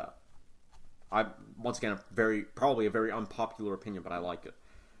the look of that. Once again probably a very unpopular opinion, but I like it.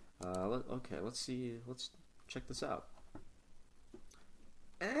 Let's see. Let's check this out.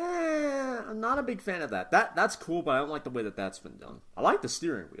 I'm not a big fan of that. That's cool, but I don't like the way that's been done. I like the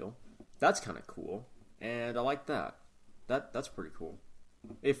steering wheel. That's kind of cool, and I like that. That's pretty cool.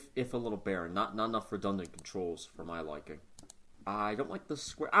 If a little barren, not enough redundant controls for my liking. I don't like the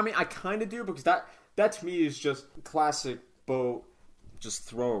square. I mean, I kind of do, because that to me is just classic boat. Just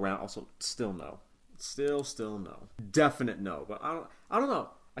throw around. Also, still no. Still no. Definite no. But I don't know.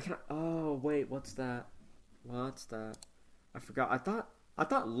 I kind of. Oh wait, what's that? I forgot. I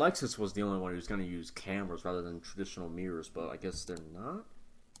thought Lexus was the only one who's going to use cameras rather than traditional mirrors, but I guess they're not.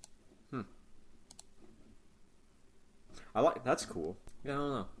 That's cool. Yeah, I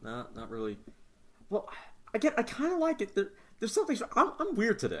don't know. Not really. Well, I kind of like it. There's something. I'm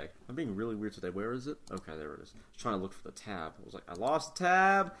weird today. I'm being really weird today. Where is it? Okay, there it is. I was trying to look for the tab. I was like, I lost the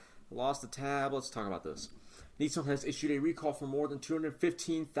tab. Let's talk about this. Nissan has issued a recall for more than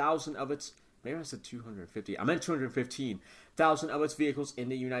 215,000 of its. Maybe I said 250. I meant 215,000 of its vehicles in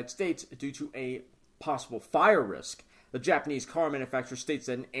the United States due to a possible fire risk. The Japanese car manufacturer states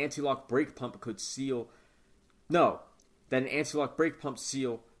that an anti-lock brake pump seal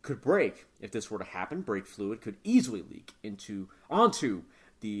could break. If this were to happen, brake fluid could easily leak onto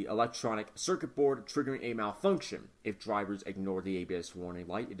the electronic circuit board, triggering a malfunction. If drivers ignore the ABS warning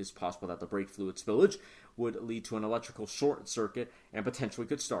light, it is possible that the brake fluid spillage would lead to an electrical short circuit and potentially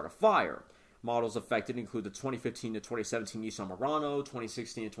could start a fire. Models affected include the 2015 to 2017 Nissan Murano,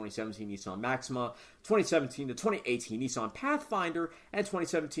 2016 to 2017 Nissan Maxima, 2017 to 2018 Nissan Pathfinder, and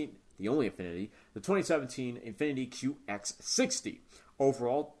 2017, the only Infiniti, the 2017 Infiniti QX60.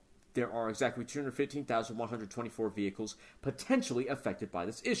 Overall, there are exactly 215,124 vehicles potentially affected by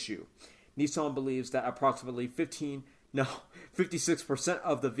this issue. Nissan believes that approximately 56%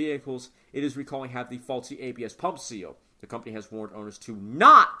 of the vehicles it is recalling have the faulty ABS pump seal. The company has warned owners to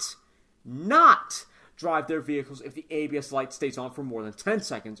not drive their vehicles if the ABS light stays on for more than 10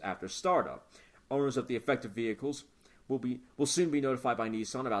 seconds after startup. Owners of the affected vehicles will soon be notified by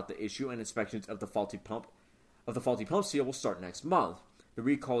Nissan about the issue, and inspections of the faulty pump seal will start next month. The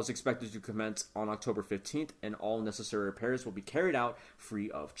recall is expected to commence on October 15th, and all necessary repairs will be carried out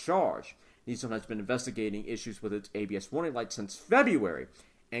free of charge. Nissan has been investigating issues with its ABS warning light since February,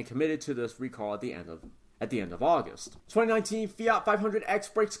 and committed to this recall at the end of August. 2019 Fiat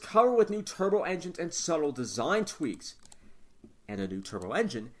 500X breaks cover with new turbo engines and subtle design tweaks. And a new turbo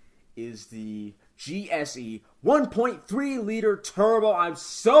engine is the GSE 1.3-liter turbo. I'm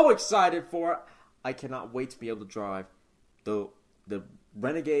so excited for it. I cannot wait to be able to drive the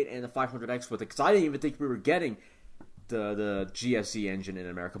Renegade and the 500X with it, because I didn't even think we were getting the GSE engine in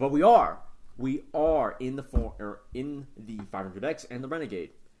America, but we are in the 500X and the Renegade.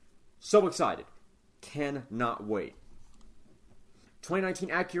 So excited, cannot wait. 2019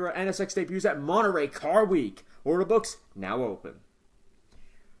 Acura NSX debuts at Monterey Car Week. Order books now open.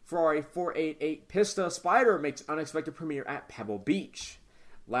 Ferrari 488 Pista Spider makes unexpected premiere at Pebble Beach.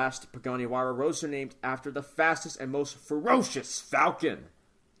 Last Pagani Huayra Roadster named after the fastest and most ferocious Falcon.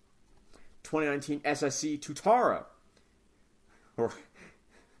 2019 SSC Tutara.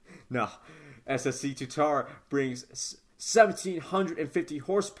 SSC Tutara brings 1,750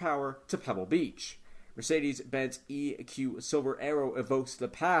 horsepower to Pebble Beach. Mercedes-Benz EQ Silver Arrow evokes the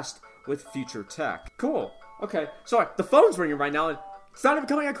past with future tech. Cool. Okay. Sorry, the phone's ringing right now and it's not even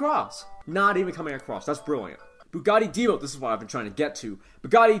coming across. Not even coming across. That's brilliant. Bugatti Divo, this is what I've been trying to get to.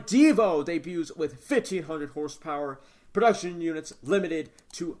 Bugatti Divo debuts with 1,500 horsepower. Production units limited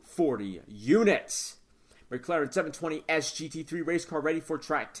to 40 units. McLaren 720S GT3 race car ready for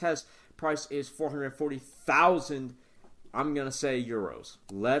track test. Price is 440,000, I'm going to say euros.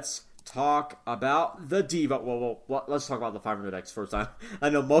 Let's talk about the Divo. Well, let's talk about the 500X first. I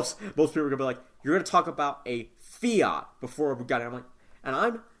know most people are going to be like, you're going to talk about a Fiat before a Bugatti. I'm like,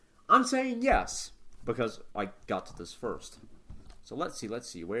 I'm saying yes, because I got to this first. So let's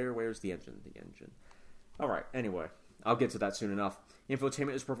see. Where's the engine? All right, anyway, I'll get to that soon enough.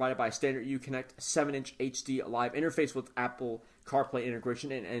 Infotainment is provided by a standard Uconnect 7-inch HD live interface with Apple CarPlay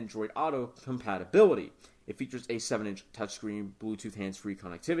integration and Android Auto compatibility. It features a 7-inch touchscreen, Bluetooth hands-free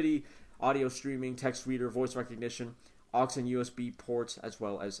connectivity, audio streaming, text reader, voice recognition, aux and USB ports, as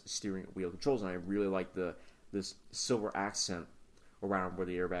well as steering wheel controls. And I really like this silver accent around where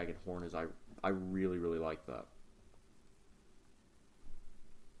the airbag and horn is. I really, really like that.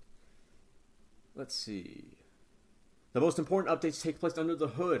 Let's see. The most important updates take place under the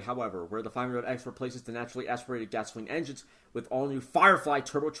hood, however, where the 500X replaces the naturally aspirated gasoline engines with all-new Firefly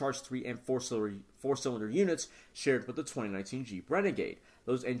turbocharged 3 and 4-cylinder units shared with the 2019 Jeep Renegade.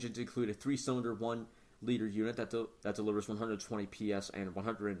 Those engines include a 3-cylinder 1-liter unit that delivers 120 PS and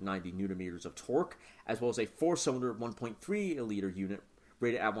 190 Nm of torque, as well as a 4-cylinder 1.3-liter unit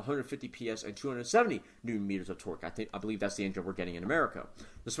rated at 150 PS and 270 Nm of torque. I believe that's the engine we're getting in America.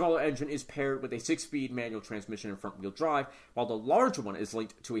 The smaller engine is paired with a 6-speed manual transmission and front-wheel drive, while the larger one is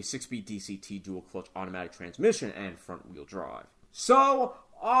linked to a 6-speed DCT dual-clutch automatic transmission and front-wheel drive. So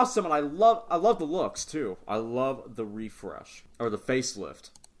awesome, and I love the looks too. I love the refresh or the facelift.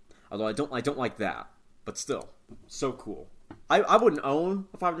 Although I don't like that, but still, so cool. I wouldn't own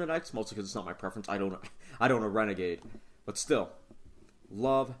a 500X mostly because it's not my preference. I don't own a Renegade, but still.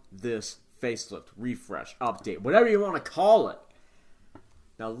 Love this facelift, refresh, update, whatever you want to call it.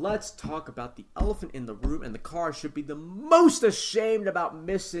 Now let's talk about the elephant in the room, and the car I should be the most ashamed about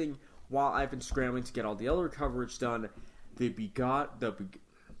missing while I've been scrambling to get all the other coverage done. The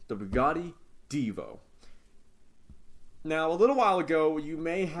Bugatti Divo. Now, a little while ago, you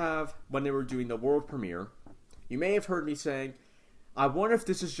may have, when they were doing the world premiere, you may have heard me saying, I wonder if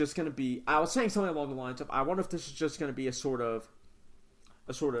this is just going to be, I was saying something along the lines of, I wonder if this is just going to be a sort of,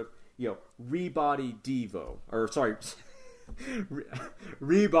 rebodied Divo,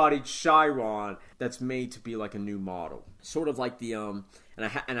 rebodied Chiron that's made to be like a new model. Sort of like the, and I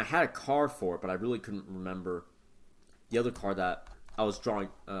had a car for it, but I really couldn't remember the other car that I was drawing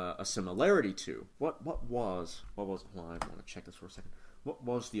a similarity to. What was, hold on, I want to check this for a second. What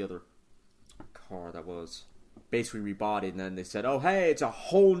was the other car that was basically rebodied, and then they said, oh, hey, it's a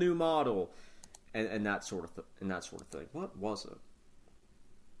whole new model, and that sort of thing. What was it?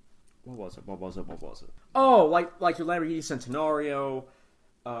 Oh, like your Lamborghini Centenario,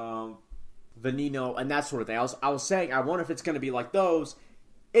 Veneno, and that sort of thing. I was saying, I wonder if it's going to be like those.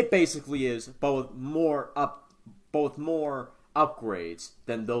 It basically is, but with more upgrades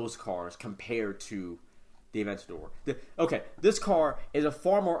than those cars compared to the Aventador. This car is a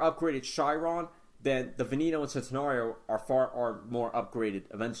far more upgraded Chiron than the Veneno and Centenario are more upgraded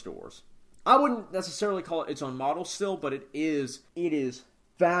Aventadors. I wouldn't necessarily call it its own model still, but it is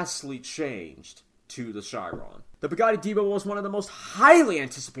vastly changed to the Chiron. The Bugatti Divo was one of the most highly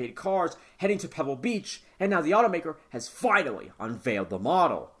anticipated cars heading to Pebble Beach, and now the automaker has finally unveiled the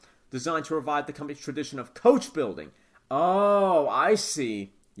model. Designed to revive the company's tradition of coach building. Oh, I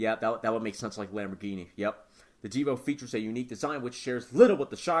see. Yeah, that would make sense like Lamborghini. Yep. The Divo features a unique design which shares little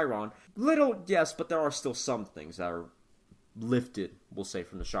with the Chiron. Little, yes, but there are still some things that are lifted, we'll say,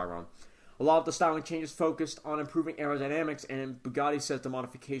 from the Chiron. A lot of the styling changes focused on improving aerodynamics, and Bugatti says the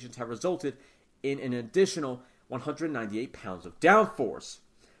modifications have resulted in an additional 198 pounds of downforce.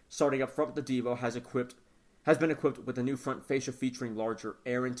 Starting up front, the Divo has been equipped with a new front fascia featuring larger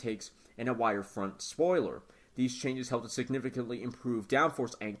air intakes and a wider front spoiler. These changes help to significantly improve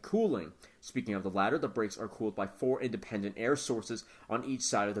downforce and cooling. Speaking of the latter, the brakes are cooled by 4 independent air sources on each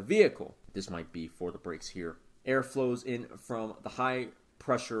side of the vehicle. This might be for the brakes here. Air flows in from the high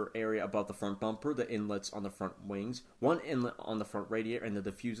pressure area above the front bumper, the inlets on the front wings, one inlet on the front radiator, and the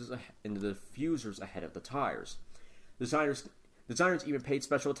diffusers ahead of the tires. Designers even paid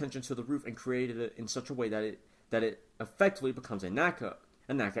special attention to the roof and created it in such a way that it effectively becomes a NACA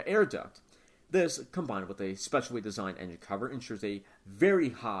air duct. This, combined with a specially designed engine cover, ensures a very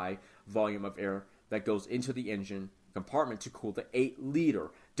high volume of air that goes into the engine compartment to cool the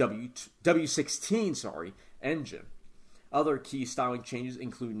 8-liter W16 engine. Other key styling changes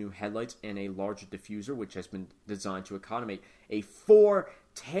include new headlights and a larger diffuser, which has been designed to accommodate a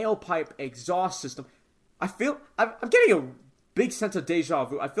 4-tailpipe exhaust system. I'm getting a big sense of deja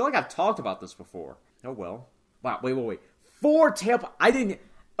vu. I feel like I've talked about this before. Oh well. Wow, wait. 4 tailpipe.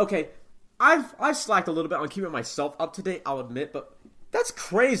 Okay, I've slacked a little bit on keeping myself up to date, I'll admit, but that's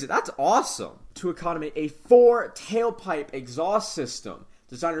crazy. That's awesome. To accommodate a 4-tailpipe exhaust system,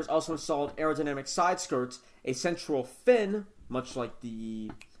 designers also installed aerodynamic side skirts, a central fin, much like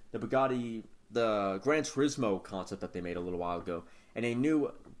the Bugatti, the Gran Turismo concept that they made a little while ago, and a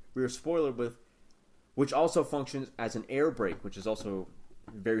new rear spoiler which also functions as an air brake, which is also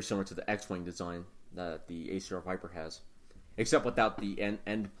very similar to the X-Wing design that the ACR Viper has, except without the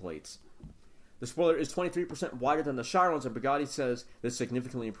end plates. The spoiler is 23% wider than the Chiron's, and Bugatti says this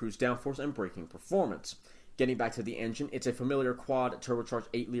significantly improves downforce and braking performance. Getting back to the engine, it's a familiar quad turbocharged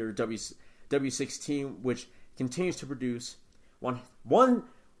 8-liter W16, which continues to produce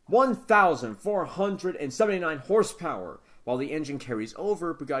 1,479 horsepower. While the engine carries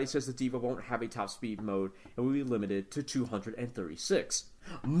over, Bugatti says the Divo won't have a top speed mode and will be limited to 236.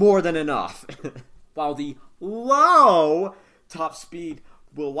 More than enough. While the low top speed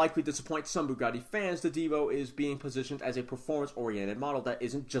will likely disappoint some Bugatti fans, the Divo is being positioned as a performance-oriented model that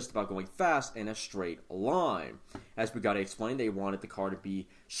isn't just about going fast in a straight line. As Bugatti explained, they wanted the car to be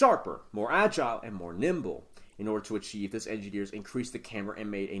sharper, more agile, and more nimble. In order to achieve this, engineers increased the camber and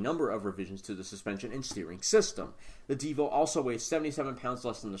made a number of revisions to the suspension and steering system. The Divo also weighs 77 pounds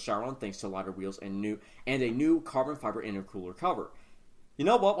less than the Chiron thanks to lighter wheels and a new carbon fiber intercooler cover. You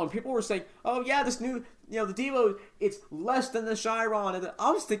know what? When people were saying, "Oh yeah, this new, the Divo, it's less than the Chiron," and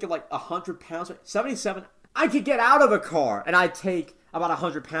I was thinking like 100 pounds, 77. I could get out of a car, and I'd take about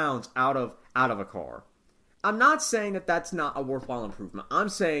 100 pounds out of a car. I'm not saying that that's not a worthwhile improvement. I'm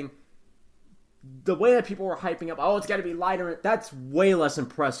saying the way that people were hyping up, "Oh, it's got to be lighter," that's way less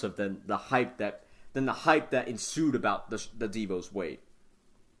impressive than the hype that ensued about the Divo's weight.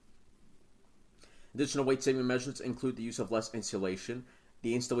 Additional weight-saving measures include the use of less insulation,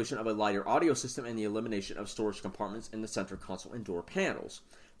 the installation of a lighter audio system, and the elimination of storage compartments in the center console and door panels.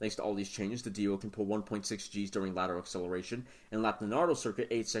 Thanks to all these changes, the Divo can pull 1.6 Gs during lateral acceleration and lap the Nardo circuit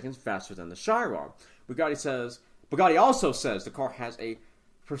 8 seconds faster than the Chiron. Bugatti also says the car has a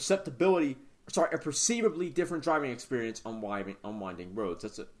perceivably different driving experience on winding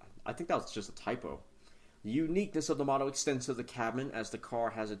roads. I think that's just a typo. The uniqueness of the model extends to the cabin, as the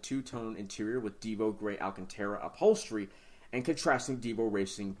car has a 2-tone interior with Divo gray Alcantara upholstery and contrasting Divo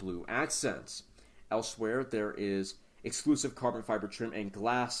Racing blue accents. Elsewhere, there is exclusive carbon fiber trim and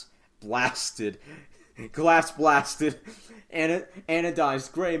glass blasted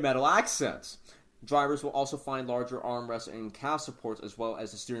anodized gray metal accents. Drivers will also find larger armrests and calf supports, as well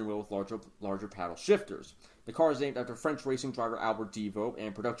as a steering wheel with larger paddle shifters. The car is named after French racing driver Albert Divo,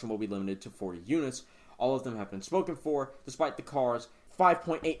 and production will be limited to 40 units. All of them have been spoken for, despite the car's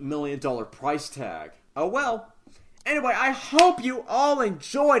 $5.8 million price tag. Oh well. Anyway, I hope you all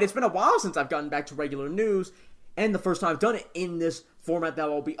enjoyed. It's been a while since I've gotten back to regular news, and the first time I've done it in this format that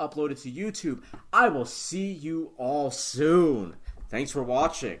will be uploaded to YouTube. I will see you all soon. Thanks for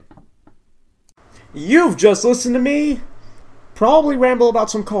watching. You've just listened to me probably ramble about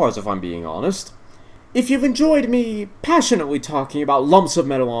some cars, if I'm being honest. If you've enjoyed me passionately talking about lumps of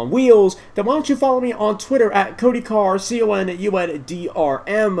metal on wheels, then why don't you follow me on Twitter at CodyCar,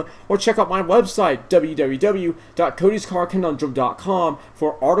 CONUNDRM, or check out my website, www.codyscarconundrum.com,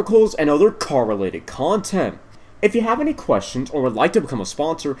 for articles and other car-related content. If you have any questions or would like to become a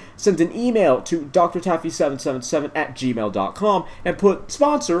sponsor, send an email to drtaffy777@gmail.com and put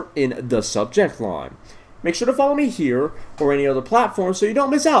sponsor in the subject line. Make sure to follow me here or any other platform so you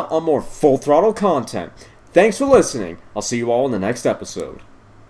don't miss out on more full throttle content. Thanks for listening. I'll see you all in the next episode.